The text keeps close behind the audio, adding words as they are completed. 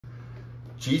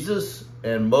Jesus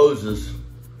and Moses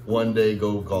one day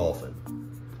go golfing.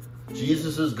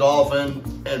 Jesus is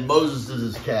golfing and Moses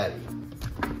is his caddy.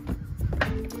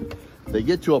 They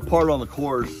get to a part on the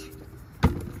course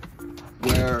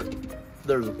where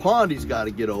there's a pond he's got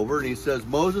to get over, and he says,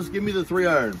 Moses, give me the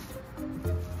 3-iron.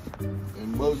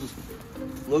 And Moses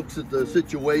looks at the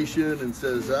situation and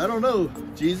says, I don't know,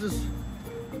 Jesus.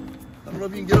 I don't know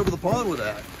if you can get over the pond with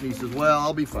that. And he says, well,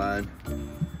 I'll be fine.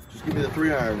 Just give me the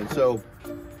 3-iron. And so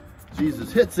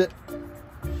Jesus hits it,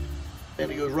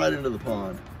 and he goes right into the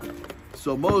pond.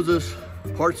 So Moses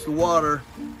parts the water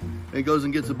and goes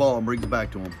and gets the ball and brings it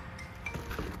back to him.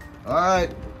 All right,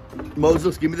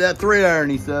 Moses, give me that 3-iron,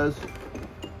 he says.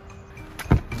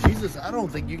 Jesus, I don't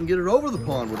think you can get it over the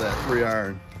pond with that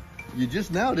 3-iron. You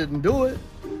just now didn't do it.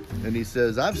 And he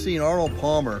says, I've seen Arnold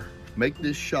Palmer make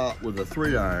this shot with a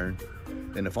 3-iron,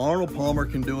 and if Arnold Palmer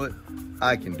can do it,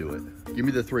 I can do it. Give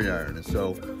me the 3-iron. And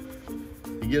so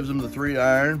he gives him the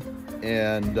 3-iron,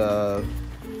 and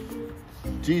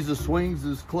Jesus swings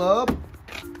his club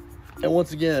and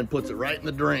once again puts it right in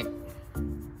the drink.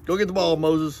 Go get the ball,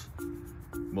 Moses.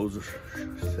 Moses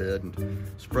shakes his head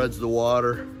and spreads the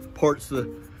water, parts the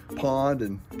pond,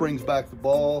 and brings back the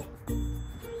ball.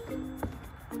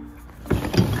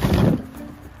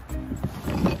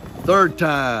 Third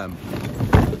time.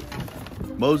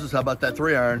 Moses, how about that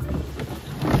 3-iron?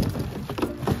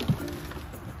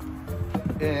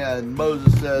 And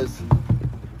Moses says,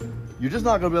 you're just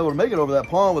not going to be able to make it over that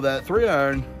pond with that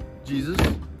 3-iron, Jesus.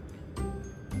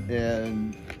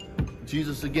 And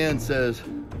Jesus again says,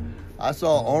 I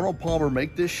saw Arnold Palmer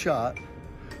make this shot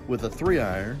with a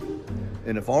 3-iron,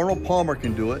 and if Arnold Palmer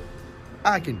can do it,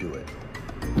 I can do it.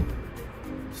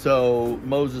 So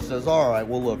Moses says, all right,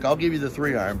 well, look, I'll give you the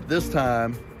 3-iron, but this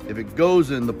time, if it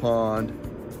goes in the pond,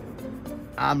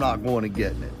 I'm not going to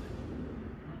get in it.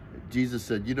 Jesus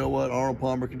said, you know what, Arnold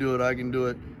Palmer can do it, I can do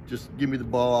it. Just give me the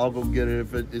ball, I'll go get it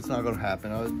if it's not going to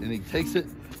happen. And he takes it,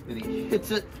 and he hits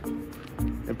it,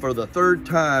 and for the third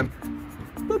time,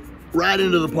 boop, right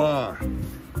into the pond.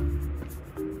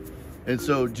 And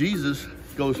so Jesus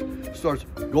starts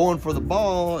going for the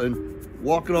ball and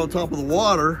walking on top of the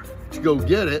water to go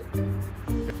get it.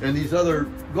 And these other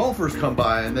golfers come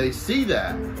by and they see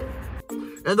that.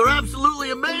 And they're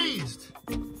absolutely amazed.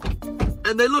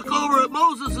 And they look over at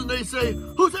Moses and they say,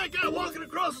 who's that guy walking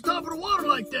across the top of the water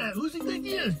like that? Who's he think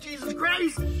he is, Jesus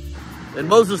Christ? And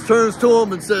Moses turns to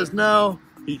him and says, no,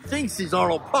 he thinks he's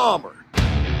Arnold Palmer.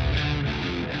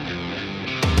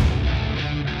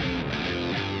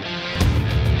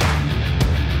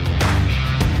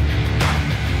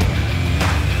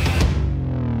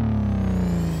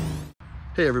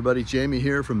 Hey everybody, Jamie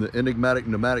here from the Enigmatic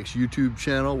Nomadics YouTube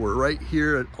channel. We're right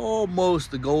here at almost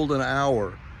the golden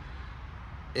hour.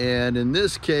 And in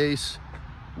this case,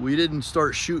 we didn't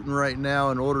start shooting right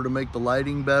now in order to make the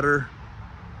lighting better,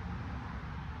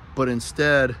 but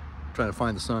instead, I'm trying to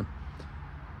find the sun,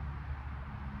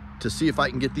 to see if I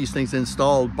can get these things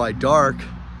installed by dark.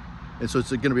 And so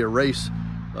it's gonna be a race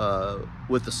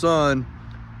with the sun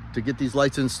to get these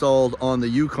lights installed on the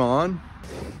Yukon.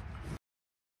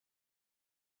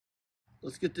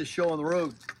 Let's get this show on the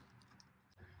road.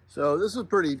 So this is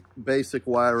pretty basic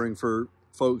wiring for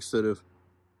folks that have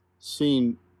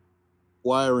seen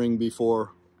wiring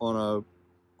before on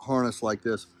a harness like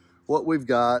this. What we've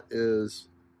got is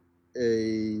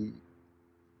a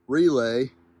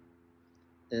relay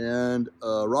and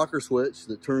a rocker switch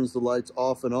that turns the lights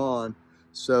off and on.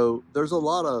 So there's a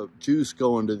lot of juice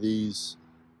going to these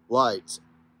lights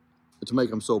to make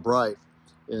them so bright,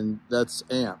 and that's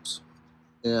amps.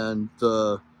 And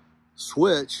the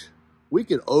switch, we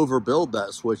could overbuild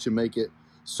that switch and make it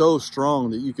so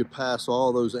strong that you could pass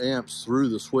all those amps through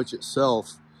the switch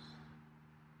itself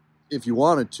if you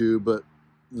wanted to, but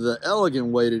the elegant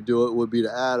way to do it would be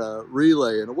to add a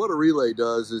relay. And what a relay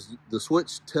does is the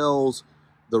switch tells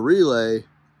the relay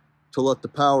to let the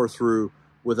power through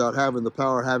without having the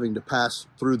power having to pass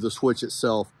through the switch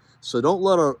itself. So don't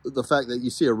let the fact that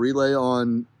you see a relay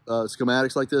on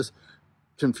schematics like this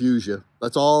confuse you.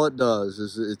 That's all it does,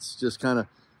 is it's just kind of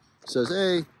says,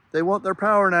 hey, they want their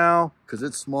power now, because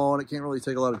it's small and it can't really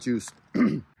take a lot of juice.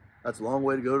 That's a long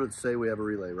way to go to say we have a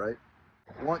relay, right?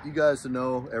 I want you guys to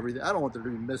know everything. I don't want there to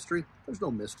be mystery. There's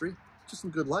no mystery, just some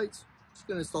good lights. Just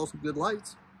gonna install some good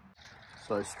lights.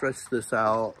 So I stretched this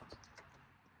out,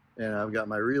 and I've got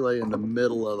my relay in the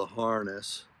middle of the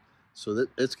harness, so that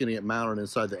it's gonna get mounted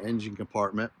inside the engine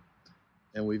compartment.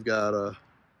 And we've got a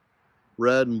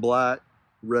red and black.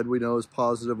 Red we know is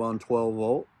positive on 12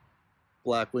 volt.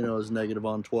 Black we know is negative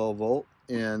on 12 volt.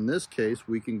 In this case,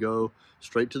 we can go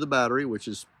straight to the battery, which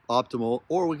is optimal,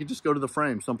 or we could just go to the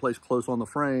frame, someplace close on the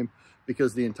frame,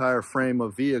 because the entire frame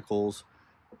of vehicles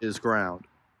is ground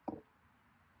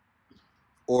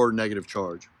or negative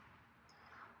charge.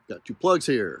 Got 2 plugs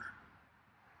here.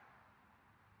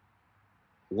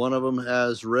 One of them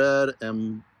has red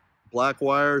and black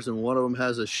wires, and one of them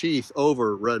has a sheath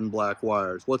over red and black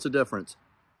wires. What's the difference?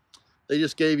 They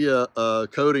just gave you a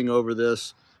coating over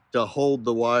this to hold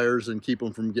the wires and keep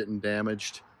them from getting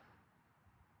damaged.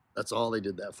 That's all they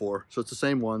did that for. So it's the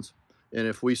same ones. And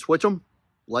if we switch them,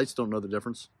 lights don't know the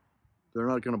difference. They're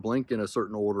not going to blink in a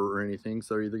certain order or anything.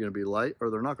 So they're either going to be light or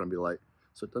they're not going to be light.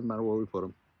 So it doesn't matter where we put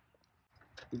them.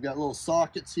 We've got little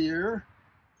sockets here.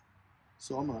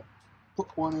 So I'm going to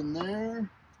put one in there.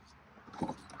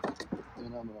 And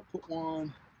I'm going to put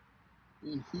one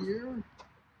in here.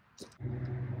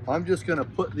 I'm just going to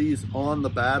put these on the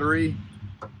battery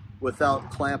without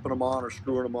clamping them on or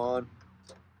screwing them on,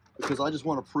 because I just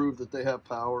want to prove that they have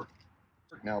power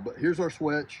now. But here's our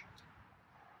switch,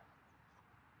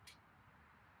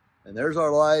 and there's our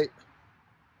light.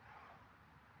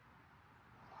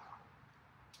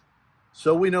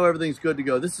 So we know everything's good to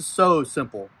go. This is so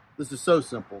simple. This is so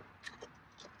simple.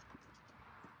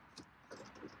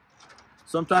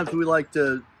 Sometimes we like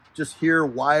to just hear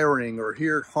wiring or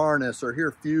hear harness or hear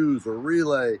fuse or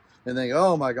relay and think,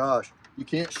 oh my gosh, you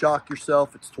can't shock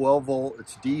yourself. It's 12 volt,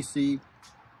 it's DC.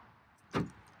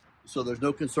 So there's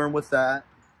no concern with that.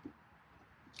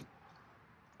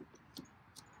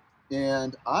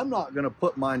 And I'm not going to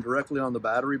put mine directly on the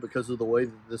battery because of the way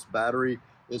that this battery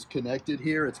is connected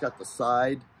here. It's got the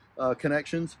side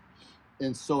connections.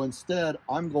 And so instead,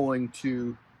 I'm going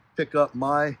to pick up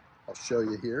my, I'll show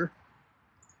you here.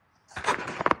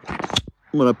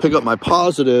 I'm going to pick up my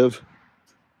positive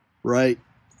right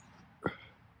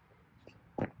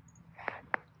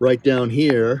down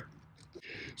here.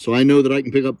 So I know that I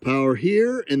can pick up power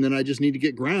here, and then I just need to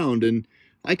get ground. And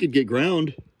I could get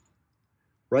ground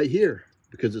right here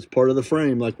because it's part of the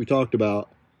frame like we talked about.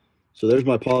 So there's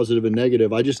my positive and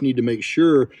negative. I just need to make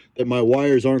sure that my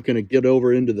wires aren't going to get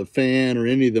over into the fan or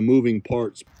any of the moving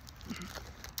parts.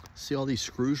 See all these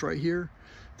screws right here?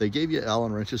 They gave you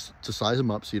Allen wrenches to size them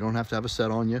up so you don't have to have a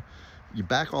set on you. You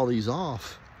back all these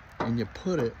off and you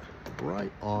put it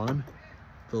right on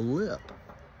the lip.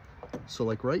 So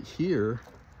like right here,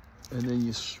 and then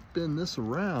you spin this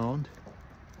around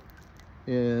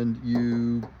and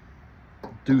you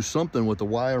do something with the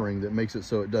wiring that makes it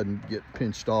so it doesn't get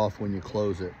pinched off when you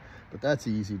close it. But that's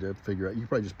easy to figure out. You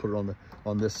probably just put it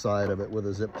on this side of it with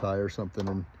a zip tie or something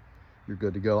and you're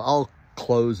good to go. I'll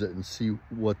close it and see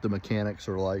what the mechanics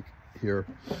are like here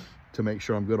to make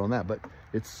sure I'm good on that. But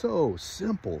it's so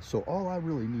simple. So all I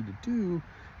really need to do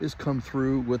is come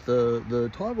through with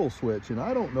the toggle switch. And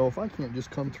I don't know if I can't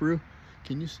just come through.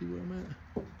 Can you see where I'm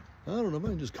at? I don't know if I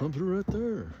can just come through right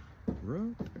there.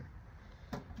 Right there.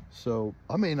 So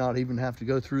I may not even have to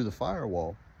go through the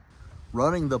firewall.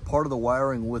 Running the part of the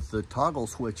wiring with the toggle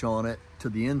switch on it to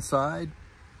the inside,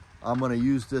 I'm going to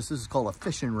use this. This is called a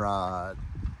fishing rod.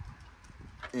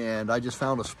 And I just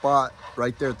found a spot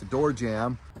right there at the door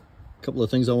jamb. A couple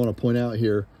of things I want to point out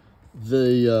here.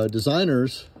 The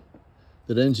designers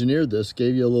that engineered this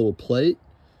gave you a little plate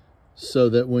so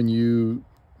that when you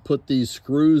put these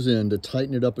screws in to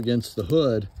tighten it up against the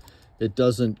hood, it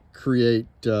doesn't create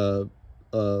a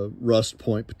rust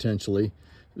point potentially.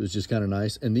 It was just kind of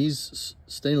nice. And these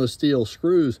stainless steel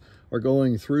screws are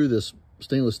going through this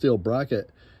stainless steel bracket,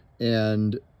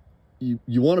 and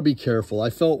you want to be careful. I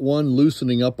felt one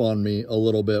loosening up on me a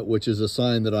little bit, which is a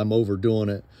sign that I'm overdoing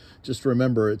it. Just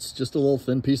remember, it's just a little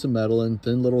thin piece of metal and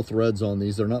thin little threads on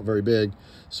these. They're not very big.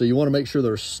 So you want to make sure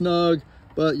they're snug,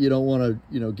 but you don't want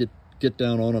to, get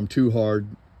down on them too hard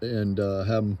and have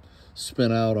them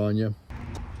spin out on you.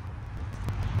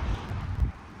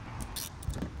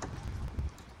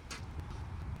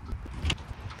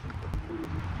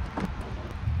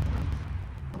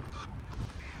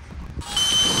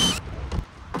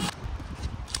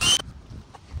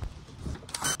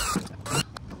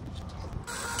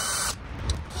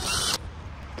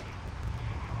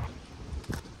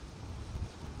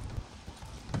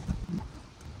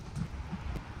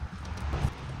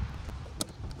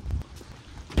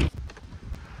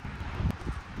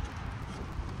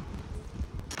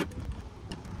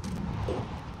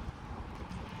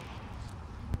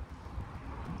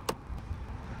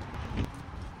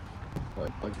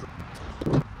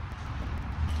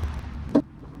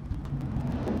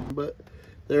 But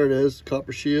there it is,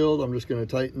 copper shield. I'm just going to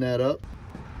tighten that up.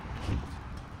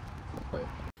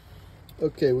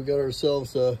 Okay, we got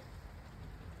ourselves a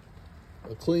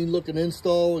clean looking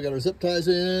install. We got our zip ties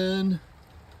in.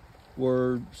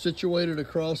 We're situated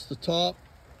across the top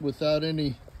without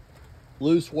any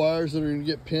loose wires that are going to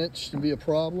get pinched and be a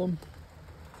problem.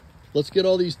 Let's get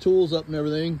all these tools up and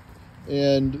everything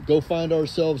and go find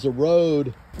ourselves a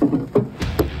road.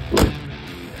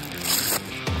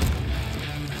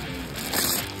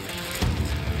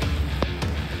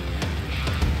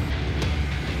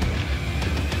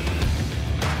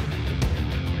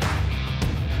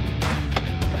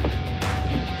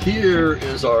 Here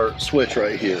is our switch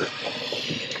right here.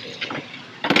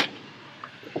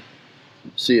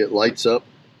 See, it lights up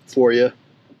for you.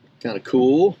 Kind of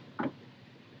cool.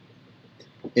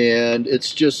 And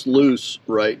it's just loose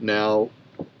right now.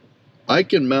 I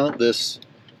can mount this,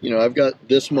 you know, I've got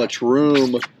this much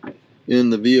room in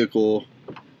the vehicle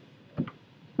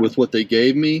with what they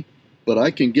gave me, but I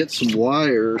can get some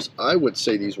wires. I would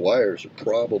say these wires are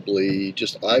probably,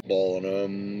 just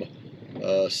eyeballing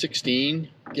them, 16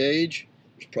 gauge.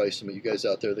 There's probably some of you guys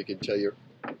out there that can tell you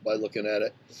by looking at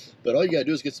it. But all you gotta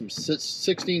do is get some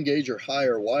 16 gauge or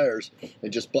higher wires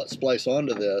and just butt splice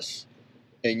onto this.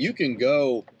 And you can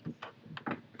go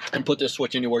and put this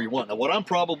switch anywhere you want. Now what I'm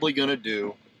probably gonna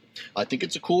do, I think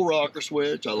it's a cool rocker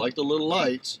switch. I like the little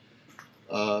lights.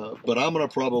 But I'm gonna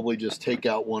probably just take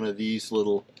out one of these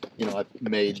little, you know, I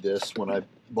made this when I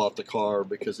bought the car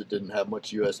because it didn't have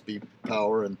much USB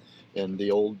power, and the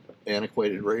old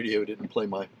antiquated radio didn't play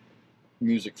my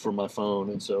music from my phone,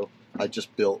 and so I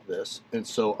just built this. And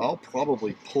so I'll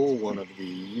probably pull one of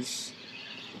these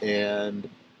and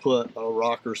put a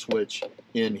rocker switch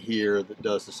in here that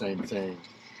does the same thing.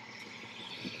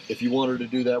 If you wanted to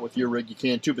do that with your rig, you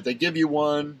can too, but they give you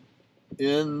one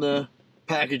in the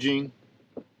packaging,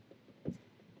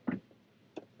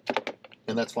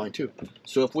 and that's fine too.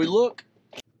 So if we look,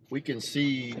 we can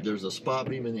see there's a spot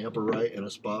beam in the upper right and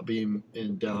a spot beam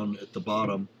down at the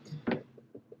bottom.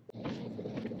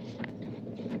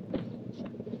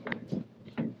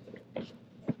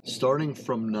 Starting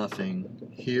from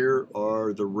nothing, here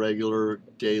are the regular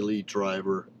daily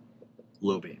driver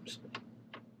low beams.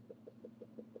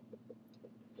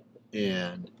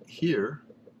 And here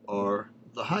are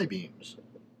the high beams.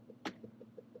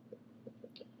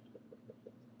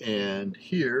 And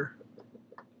here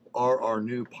are our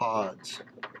new pods,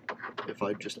 if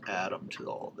I just add them to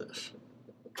all this.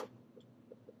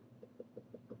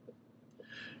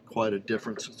 Quite a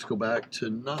difference. Let's go back to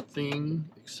nothing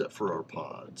except for our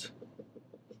pods.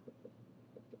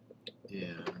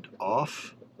 And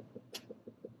off.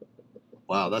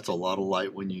 Wow, that's a lot of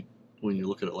light when you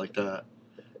look at it like that.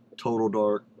 Total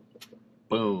dark.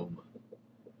 Boom.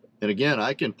 And again,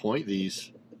 I can point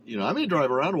these. You know, I may drive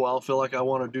around a while and feel like I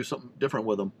want to do something different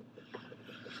with them.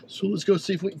 So let's go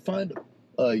see if we can find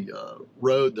a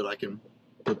road that I can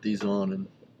put these on and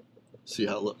see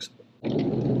how it looks.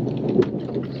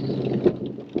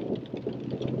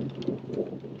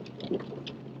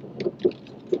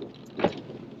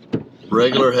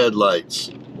 Regular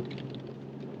headlights.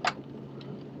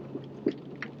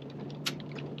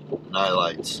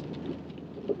 Nilights.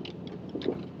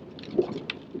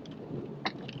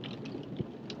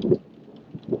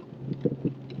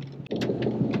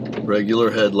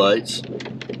 Regular headlights.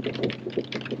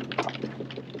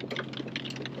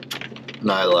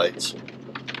 Nilights.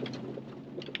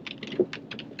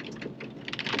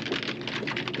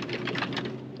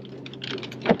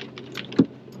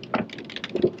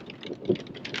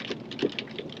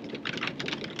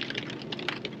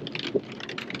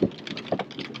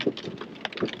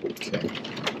 Okay.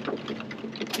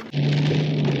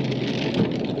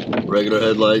 Regular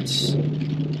headlights.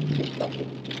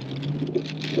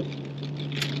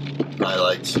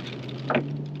 Highlights.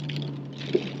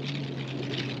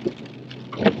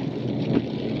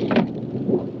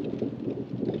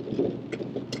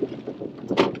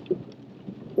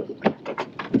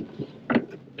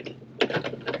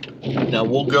 Now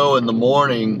we'll go in the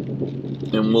morning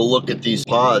and we'll look at these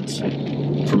pods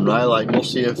from Nilight and we'll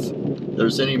see if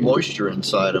there's any moisture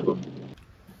inside of them.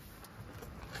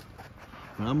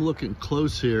 I'm looking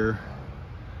close here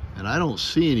and I don't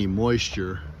see any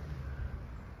moisture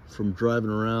from driving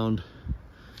around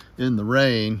in the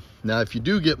rain. Now if you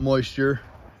do get moisture,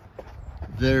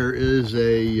 there is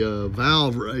a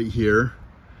valve right here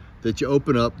that you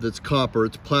open up that's copper.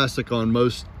 It's plastic on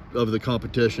most of the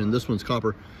competition. This one's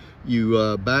copper.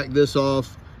 You back this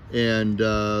off and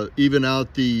even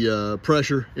out the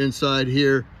pressure inside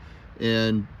here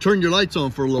and turn your lights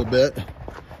on for a little bit,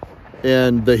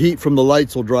 and the heat from the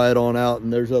lights will dry it on out.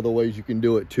 And there's other ways you can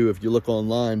do it too if you look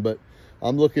online, but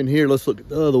I'm looking here. Let's look at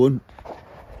the other one.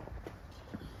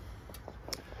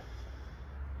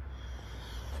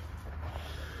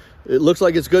 It looks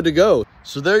like it's good to go.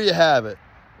 So there you have it.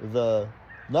 the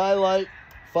Nilight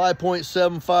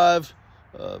 5.75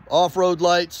 off-road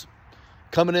lights,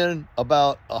 coming in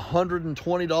about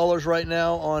 $120 right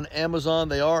now on Amazon.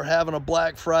 They are having a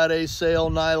Black Friday sale,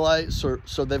 Nilight,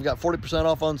 so they've got 40%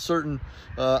 off on certain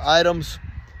items.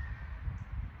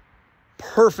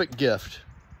 Perfect gift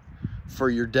for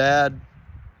your dad,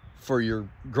 for your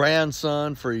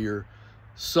grandson, for your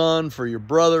son, for your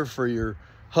brother, for your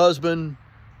husband.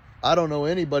 I don't know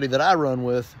anybody that I run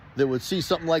with that would see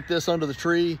something like this under the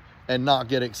tree and not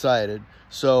get excited.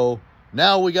 So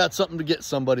now we got something to get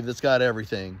somebody that's got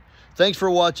everything. Thanks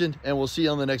for watching, and we'll see you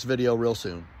on the next video real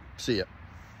soon. See ya.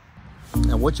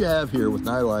 And what you have here with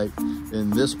Nilight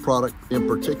in this product in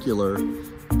particular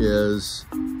is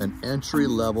an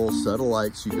entry-level set of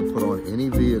lights you can put on any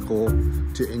vehicle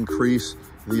to increase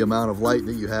the amount of light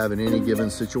that you have in any given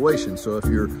situation. So if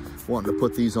you're wanting to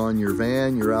put these on your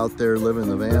van, you're out there living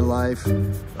the van life,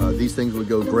 these things would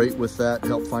go great with that.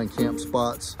 Help find camp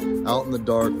spots out in the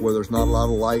dark where there's not a lot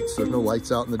of lights. There's no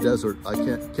lights out in the desert. I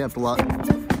camped a lot